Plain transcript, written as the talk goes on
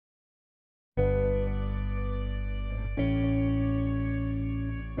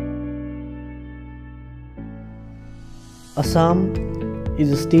Assam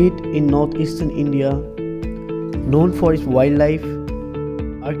is a state in northeastern India known for its wildlife,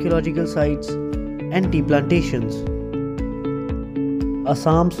 archaeological sites, and tea plantations.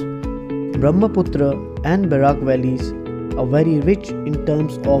 Assam's Brahmaputra and Barak valleys are very rich in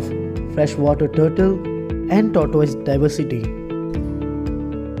terms of freshwater turtle and tortoise diversity.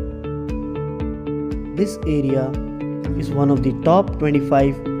 This area is one of the top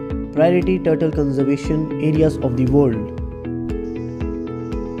 25 priority turtle conservation areas of the world.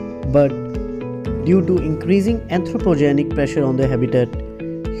 But due to increasing anthropogenic pressure on the habitat,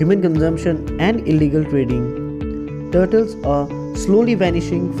 human consumption and illegal trading, turtles are slowly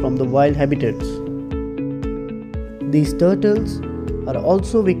vanishing from the wild habitats. These turtles are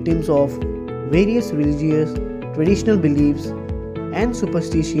also victims of various religious, traditional beliefs and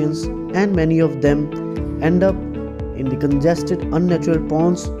superstitions, and many of them end up in the congested unnatural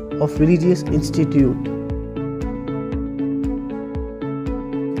ponds of religious institutes.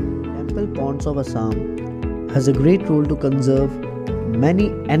 Temple ponds of Assam has a great role to conserve many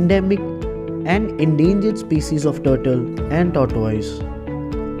endemic and endangered species of turtle and tortoise.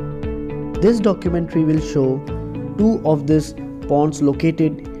 This documentary will show two of these ponds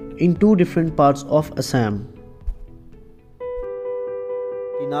located in two different parts of Assam.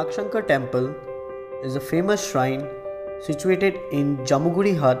 The Nagshankar Temple is a famous shrine situated in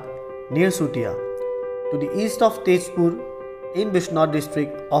Jamuguri Hut near Sutia, to the east of Tezpur in Bishnor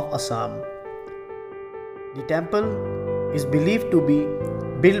district of Assam. The temple is believed to be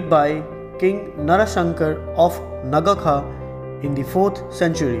built by King Narashankar of Nagakha in the 4th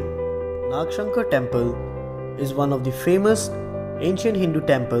century. Nagshankar Temple is one of the famous ancient Hindu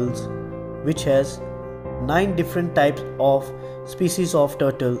temples which has 9 different types of species of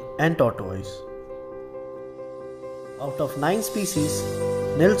turtle and tortoise. Out of 9 species,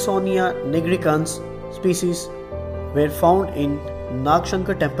 Nelsonia nigricans species were found in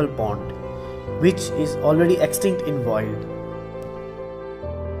Nagshankar Temple pond, which is already extinct in wild.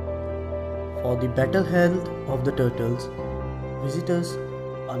 For the better health of the turtles, visitors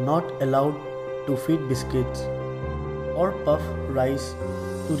are not allowed to feed biscuits or puff rice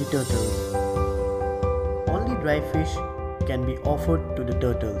to the turtles. Only dry fish can be offered to the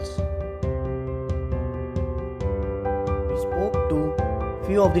turtles. We spoke to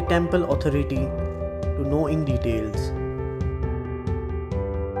few of the temple authority to know in details.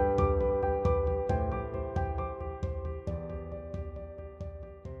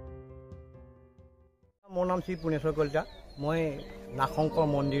 মোৰ নাম শ্ৰী পুনেশ্বৰ কলিতা। মই নাগশংকৰ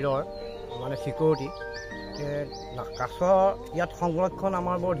মন্দিৰৰ মানে security. কাছ ইয়াত সংৰক্ষণ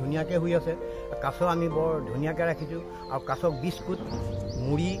আমাৰ বৰ ধুনীয়াকৈ হৈ আছে। কাছ আমি বৰ ধুনীয়াকৈ ৰাখিছোঁ আৰু কাছক বিস্কুট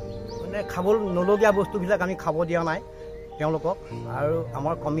মুড়ি মানে খাব নলগীয়া বস্তুবিলাক আমি খাব দিয়া নাই তেওঁলোকক। আৰু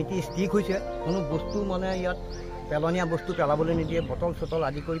আমাৰ কমিটি ষ্ট্ৰিক হৈছে, কোনো বস্তু মানে ইয়াত পেলনীয়া বস্তু পেলাবলৈ নিদিয়ে, বটল চটল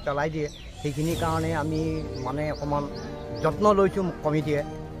আদি কৰি পেলাই দিয়ে। সেইখিনিৰ কাৰণে আমি মানে অকণমান যত্ন লৈছোঁ কমিটিয়ে।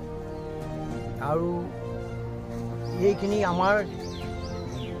 আৰু এইখিনি আমাৰ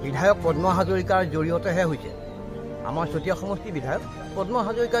বিধায়ক পদ্ম হাজৰিকাৰ জৰিয়তেহে হৈছে। আমাৰ চতিয়া সমষ্টি বিধায়ক পদ্ম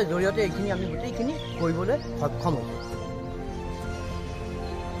হাজৰিকাৰ জৰিয়তে এইখিনি আমি গোটেইখিনি কৰিবলৈ সক্ষম হৈছোঁ।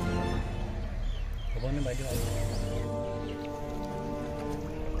 হ'বনে বাইদেউ?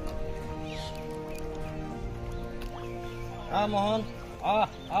 মোহন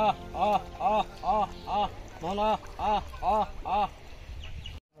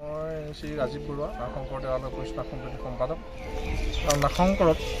মই শ্ৰী ৰাজীৱ বৰুৱা, নাগশংকৰ দেৱালয় পৰিষ্কাৰ সমিতিৰ সম্পাদক। আৰু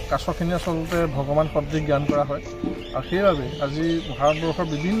নাগশংকৰক কাছখিনি আচলতে ভগৱান সদৃশ জ্ঞান কৰা হয়, আৰু সেইবাবে আজি ভাৰতবৰ্ষৰ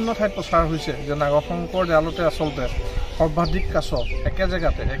বিভিন্ন ঠাইত প্ৰচাৰ হৈছে যে নাগশংকৰ দেৱালয়তে আচলতে সৰ্বাধিক কাছ একে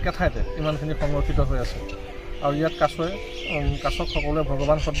জেগাতে একে ঠাইতে ইমানখিনি সংৰক্ষিত হৈ আছে। আৰু ইয়াত কাছক সকলোৱে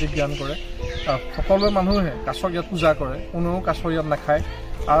ভগৱান সদৃশ জ্ঞান কৰে। সকলোৱে মানুহে কাছক ইয়াত পূজা কৰে, কোনেও কাছ ইয়াত নাখায়।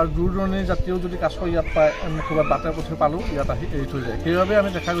 আৰু দূৰ দূৰণিৰ জাতিও যদি কাছ ইয়াত পায়, ক'ৰবাত বাটে পথে পালোঁ ইয়াত আহি এৰি থৈ যায়। সেইবাবে আমি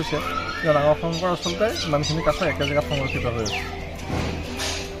দেখা গৈছে যে নাগশংকৰ আচলতে ইমানখিনি কাছ একে জেগাত সংৰক্ষিত হৈ আছে।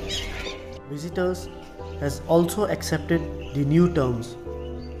 Visitors has also accepted the new terms.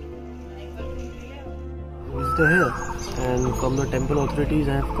 Visitor here, and from the temple authorities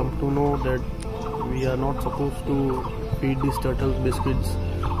I have come to know that we are not supposed to feed these turtles biscuits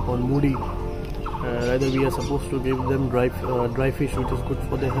or moody. Rather we are supposed to give them dry fish, which is good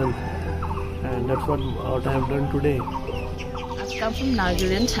for their health, and that's what I have done today. I've come from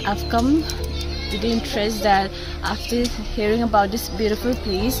Nagaland. I've come to the interest that after hearing about this beautiful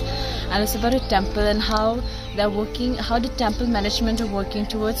place, and it's about a temple and how they're working, how the temple management are working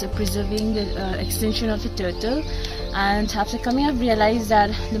towards preserving the extinction of the turtle. And after coming, I've realized that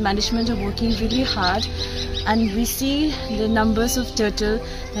the management are working really hard, and we see the numbers of turtle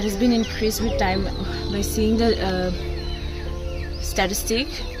that has been increased with time by seeing the statistic,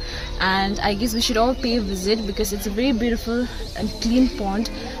 and I guess we should all pay a visit because it's a very beautiful and clean pond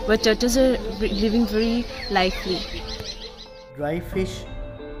where turtles are living very lively. Dry fish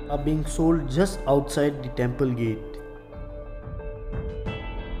are being sold just outside the temple gate.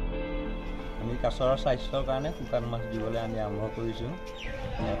 কাছৰ স্বাস্থ্যৰ কাৰণে শুকান মাছ দিবলৈ আমি আৰম্ভ কৰিছোঁ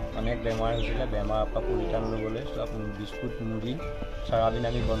অনেক বেমাৰ হৈছিলে বেমাৰৰ পৰা পৰিত্ৰাণ ল'বলৈ চব বিস্কুট মুড়ি চাৰাবিন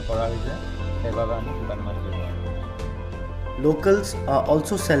আমি বন্ধ কৰা হৈছে সেইবাবে আমি শুকান মাছ ব্যৱহাৰ কৰোঁ Locals are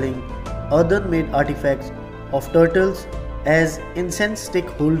also selling earthen-made artifacts of turtles as incense stick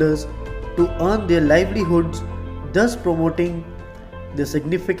holders to earn their livelihoods, thus promoting the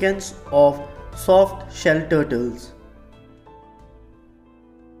significance of soft shell turtles.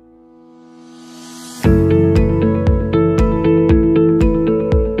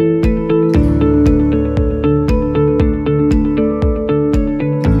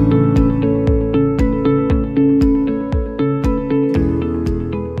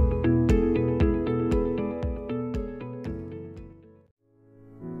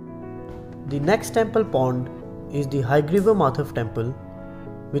 The next temple pond is the Hayagriva Madhab Temple,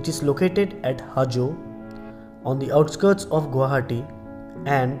 which is located at Hajo on the outskirts of Guwahati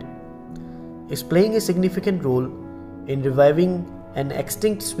and is playing a significant role in reviving an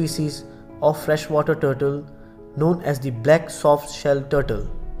extinct species of freshwater turtle known as the black soft-shell turtle.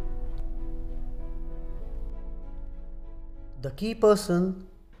 The key person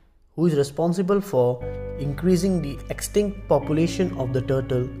who is responsible for increasing the extinct population of the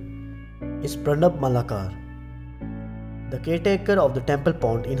turtle is Pranab Malakar, the caretaker of the temple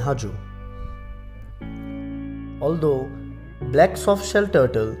pond in Hajo. Although black soft-shell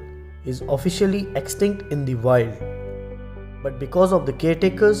turtle is officially extinct in the wild, but because of the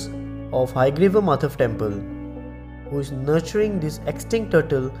caretakers of Hayagriva Madhab Temple, who is nurturing this extinct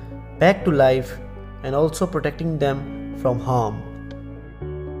turtle back to life and also protecting them from harm.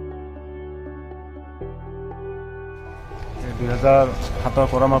 2007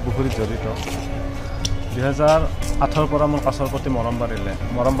 পৰা মই পুখুৰীত জড়িত 2008 পৰা মোৰ কাছৰ প্ৰতি মৰম বাঢ়িলে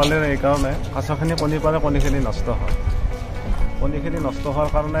এই কাৰণে কাছখিনি কণী পাৰে কণীখিনি নষ্ট হয় কণীখিনি নষ্ট হোৱাৰ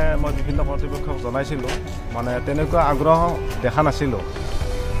কাৰণে মই বিভিন্ন কৰ্তৃপক্ষক জনাইছিলোঁ মানে তেনেকুৱা আগ্ৰহ দেখা নাছিলোঁ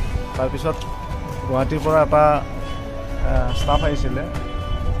তাৰপিছত গুৱাহাটীৰ পৰা এটা ষ্টাফ আহিছিলে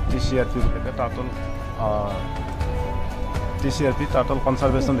TCRP বুলি turtle TCRP turtle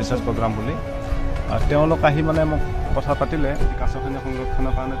conservation research programme বুলি তেওঁলোক আহি মানে মোক কথা পাতিলে কাছখিনি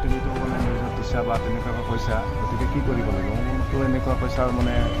সংৰক্ষণৰ কাৰণে তুমিতো মানে নিউজত দিছা বা তেনেকুৱা কৈছা গতিকে কি কৰিব লাগিব মোৰতো এনেকুৱা পইচা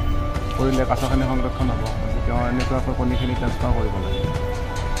মানে কৰিলে কাছখিনি সংৰক্ষণ হ'ব তেওঁ এনেকুৱাকৈ কণীখিনি ট্ৰেন্সফাৰ কৰিব লাগে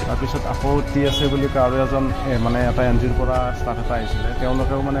তাৰপিছত আকৌ TSA বুলি কয় আৰু এজন মানে এটা NGOৰ পৰা ষ্টাফ এটা আহিছিলে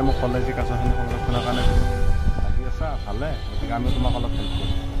তেওঁলোকেও মানে মোক ক'লে যে কাছখিনি সংৰক্ষণৰ কাৰণে লাগি আছা ভালে গতিকে আমি তোমাক অলপ হেল্প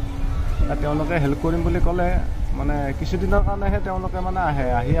কৰিম তেওঁলোকে হেল্প কৰিম বুলি ক'লে মানে কিছুদিনৰ কাৰণেহে তেওঁলোকে মানে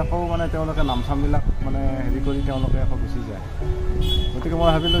আহি আকৌ মানে তেওঁলোকে নামচামবিলাক মানে হেৰি কৰি তেওঁলোকে আকৌ গুচি যায় গতিকে মই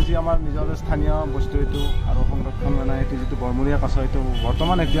ভাবিলোঁ যে আমাৰ নিজৰ স্থানীয় বস্তু এইটো আৰু সংৰক্ষণ মানে এইটো যিটো বৰমূৰীয়া কাছ এইটো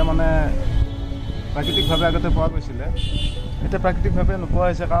বৰ্তমান এতিয়া মানে প্ৰাকৃতিকভাৱে আগতে পোৱা গৈছিলে এতিয়া প্ৰাকৃতিকভাৱে নোপোৱা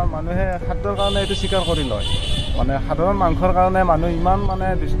হৈছে কাৰণ মানুহে খাদ্যৰ কাৰণে এইটো স্বীকাৰ কৰি লয় মানে সাধাৰণ মাংসৰ কাৰণে মানুহ ইমান মানে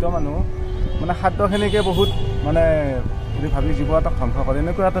দুষ্ট মানুহ মানে খাদ্যখিনিকে বহুত মানে ভাবি জীৱ এটাক ধ্বংস কৰে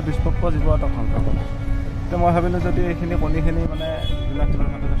এনেকুৱা এটা দুষ্প্ৰাপ্য জীৱ এটাক ধ্বংস কৰে তো মই ভাবিলোঁ যদি এইখিনি কণীখিনি মানে বিলাকৰ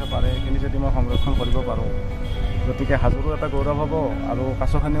মাজতে পাৰে এইখিনি যদি মই সংৰক্ষণ কৰিব পাৰোঁ গতিকে হাজোৰো এটা গৌৰৱ হ'ব আৰু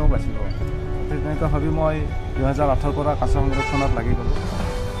কাছখিনিও বাচিব তেনেকৈ ভাবি মই 2008 পৰা কাছ সংৰক্ষণত লাগি গ'লোঁ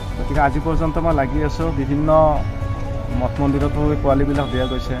গতিকে আজি পৰ্যন্ত মই লাগি আছোঁ বিভিন্ন মঠ মন্দিৰতো এই পোৱালিবিলাক দিয়া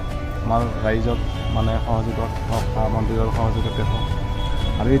গৈছে আমাৰ ৰাইজক মানে সহযোগত হওক বা মন্দিৰৰ সহযোগতে হওক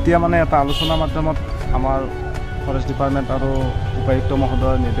আৰু এতিয়া মানে এটা আলোচনাৰ মাধ্যমত আমাৰ ফৰেষ্ট ডিপাৰ্টমেণ্ট আৰু উপায়ুক্ত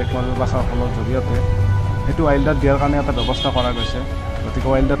মহোদয়ৰ নিৰ্দেশ বাছাসকলৰ জৰিয়তে সেইটো ৱাইল্ডত দিয়াৰ কাৰণে এটা ব্যৱস্থা কৰা গৈছে গতিকে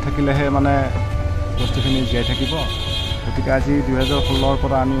ৱাইল্ডত থাকিলেহে মানে বস্তুখিনি জীয়াই থাকিব গতিকে আজি 2016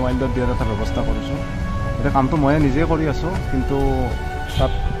 পৰা আমি ৱাইল্ডত দিয়াৰ এটা ব্যৱস্থা কৰিছোঁ এতিয়া কামটো ময়ে নিজে কৰি আছোঁ কিন্তু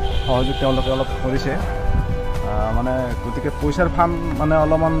তাত সহযোগ তেওঁলোকে অলপ কৰিছে মানে গতিকে পইচাৰ ফাণ্ড মানে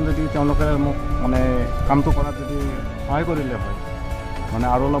অলপমান যদি তেওঁলোকে মোক মানে কামটো কৰাত যদি সহায় কৰিলে হয় মানে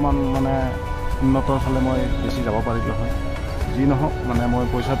আৰু অলপমান মানে উন্নতৰ ফালে মই বেছি যাব পাৰিলোঁ হয় যি নহওক মানে মই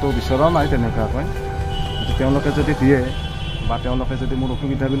পইচাটো বিচৰা নাই তেনেকুৱাকৈ তেওঁলোকে যদি দিয়ে বা তেওঁলোকে যদি মোৰ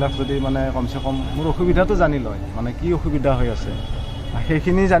অসুবিধাবিলাক যদি মানে কমচে কম মোৰ অসুবিধাটো জানি লয় মানে কি অসুবিধা হৈ আছে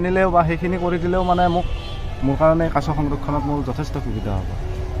সেইখিনি জানিলেও বা সেইখিনি কৰি দিলেও মানে মোৰ কাৰণে কাছ সংৰক্ষণত মোৰ যথেষ্ট সুবিধা হ'ব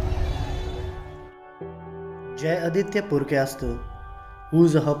Jay Aditya Purkayastha, who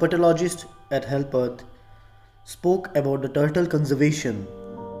is a herpetologist at Help Earth, spoke about the turtle conservation.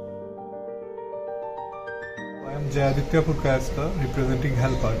 I am Jay Aditya Purkayastha, representing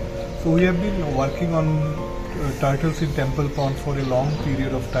Help Earth. So we have been working on turtles in temple pond for a long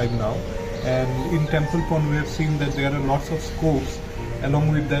period of time now, and in temple pond we have seen that there are lots of scopes.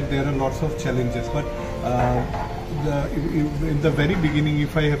 Along with that, there are lots of challenges. But in the very beginning,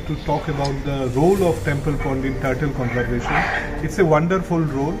 if I have to talk about the role of temple pond in turtle conservation, it's a wonderful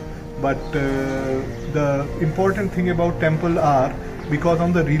role. But the important thing about temple are, because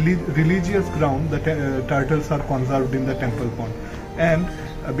on the religious ground, the turtles are conserved in the temple pond, and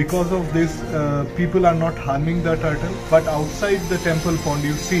because of this, people are not harming the turtle. But outside the temple pond,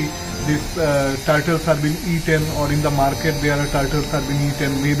 you see these turtles are being eaten, or in the market there are turtles are being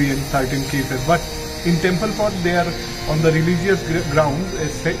eaten, maybe in certain cases. But in temple pond, they are on the religious grounds. A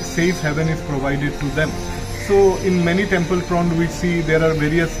safe haven is provided to them. So in many temple pond, we see there are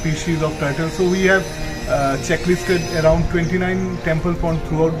various species of turtles. So we have checklisted around 29 temple pond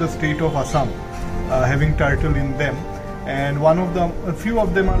throughout the state of Assam, having turtle in them. And a few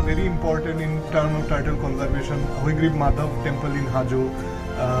of them are very important in terms of turtle conservation. Hayagriva Madhab Temple in Hajo,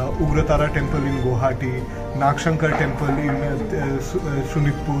 Ugratara Temple in Guwahati, Nagshankar Temple in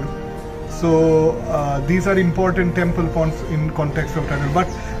Shunitpur. So these are important temple ponds in context of turtle. But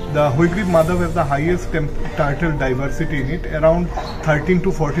the Hayagriva Madhab has the highest turtle diversity in it. Around 13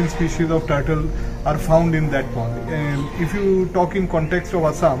 to 14 species of turtle are found in that pond. And if you talk in context of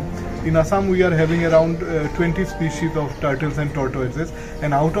Assam, in Assam we are having around 20 species of turtles and tortoises,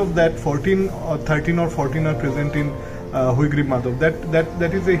 and out of that 13 or 14 are present in Hayagriva Madhab.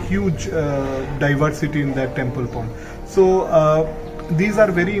 That is a huge diversity in that temple pond. So these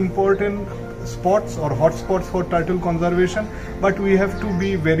are very important spots or hotspots for turtle conservation, but we have to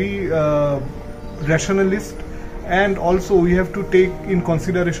be very rationalist, and also we have to take in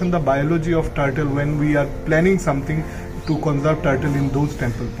consideration the biology of turtle when we are planning something to conserve turtle in those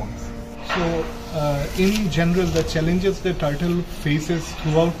temple ponds. So in general, the challenges the turtle faces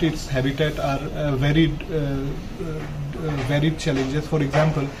throughout its habitat are varied challenges. For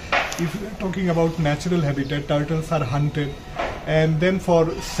example, if we are talking about natural habitat, turtles are hunted, and then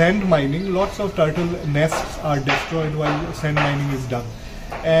for sand mining, lots of turtle nests are destroyed while sand mining is done.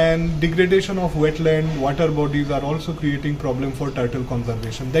 And degradation of wetland, water bodies are also creating problem for turtle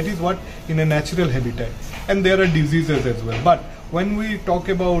conservation. That is what in a natural habitat. And there are diseases as well. But when we talk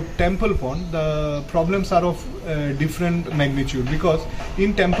about temple pond, the problems are of different magnitude, because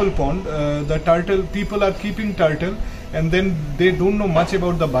in temple pond, people are keeping turtle, and then they don't know much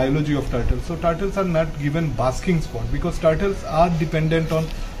about the biology of turtles. So turtles are not given basking spot, because turtles are dependent on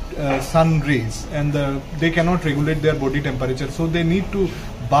sun rays, and they cannot regulate their body temperature. So they need to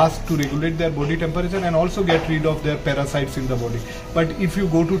bask to regulate their body temperature and also get rid of their parasites in the body. But if you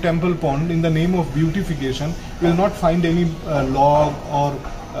go to temple pond, in the name of beautification, you will not find any log or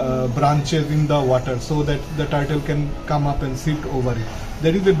branches in the water, so that the turtle can come up and sit over it.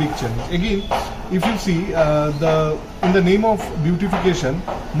 That is a big challenge. Again, if you see, in the name of beautification,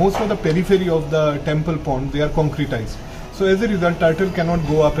 most of the periphery of the temple pond, they are concretized. So as a result, turtle cannot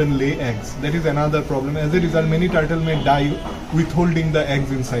go up and lay eggs. That is another problem. As a result, many turtles may die withholding the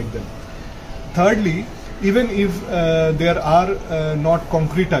eggs inside them. Thirdly, even if there are not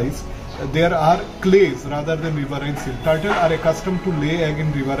concretized, there are clays rather than riverine silt. Turtles are accustomed to lay egg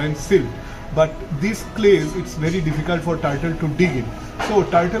in riverine silt, but these clays, it's very difficult for turtle to dig in. So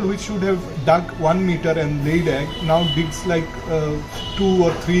turtle which should have dug 1 meter and laid egg, now digs like 2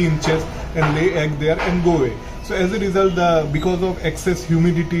 or 3 inches and lay egg there and go away. So as a result, because of excess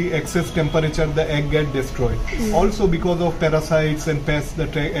humidity, excess temperature, the egg get destroyed. Also because of parasites and pests, the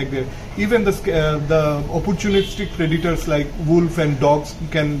egg there. Even the opportunistic predators like wolf and dogs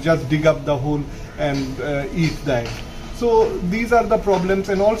can just dig up the hole and eat the egg. So these are the problems,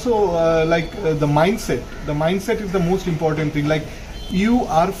 and also the mindset. The mindset is the most important thing. Like, you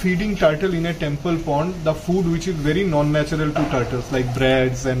are feeding turtle in a temple pond the food which is very non-natural to turtles, like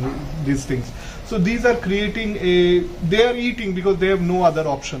breads and these things. So these are creating they are eating because they have no other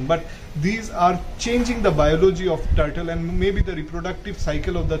option, but these are changing the biology of turtle, and maybe the reproductive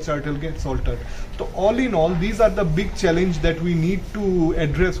cycle of the turtle gets altered. So all in all, these are the big challenge that we need to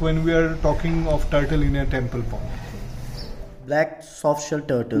address when we are talking of turtle in a temple pond. Black soft-shell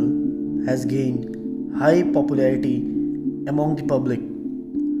turtle has gained high popularity among the public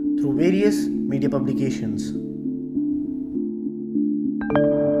through various media publications.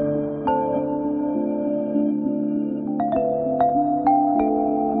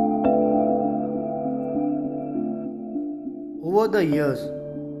 Over the years,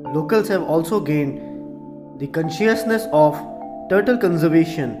 locals have also gained the consciousness of turtle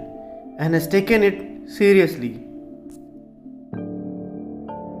conservation and has taken it seriously.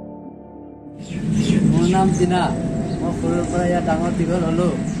 মোৰ নাম দিনা মই সৰুৰ পৰা ইয়াত ডাঙৰ দীঘল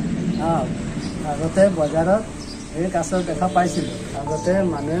হ'লোঁ আগতে বজাৰত এই কাছ দেখা পাইছিলোঁ। আগতে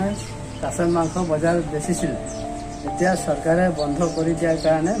মানুহে কাছৰ মাংস বজাৰত বেচিছিল। এতিয়া চৰকাৰে বন্ধ কৰি দিয়াৰ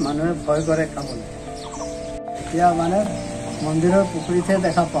কাৰণে মানুহে ভয় কৰে খাবলৈ। এতিয়া মানে মন্দিৰৰ পুখুৰীতহে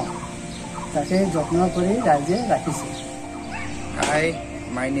দেখা পাওঁ, তাকেই যত্ন কৰি ৰাইজে ৰাখিছে। Hi,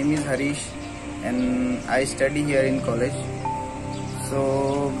 my name is Harish and I study here in college. So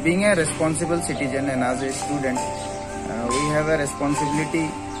being a responsible citizen and as a student, we have a responsibility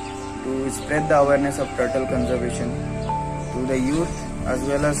to spread the awareness of turtle conservation to the youth as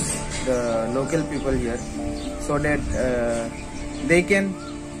well as the local people here, so that they can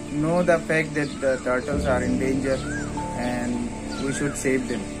know the fact that the turtles are in danger and we should save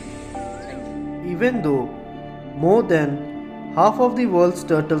them. Even though more than half of the world's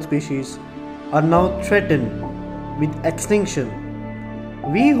turtle species are now threatened with extinction,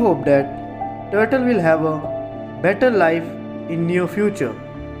 we hope that turtle will have a better life in near future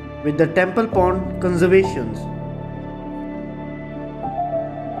with the temple pond conservations.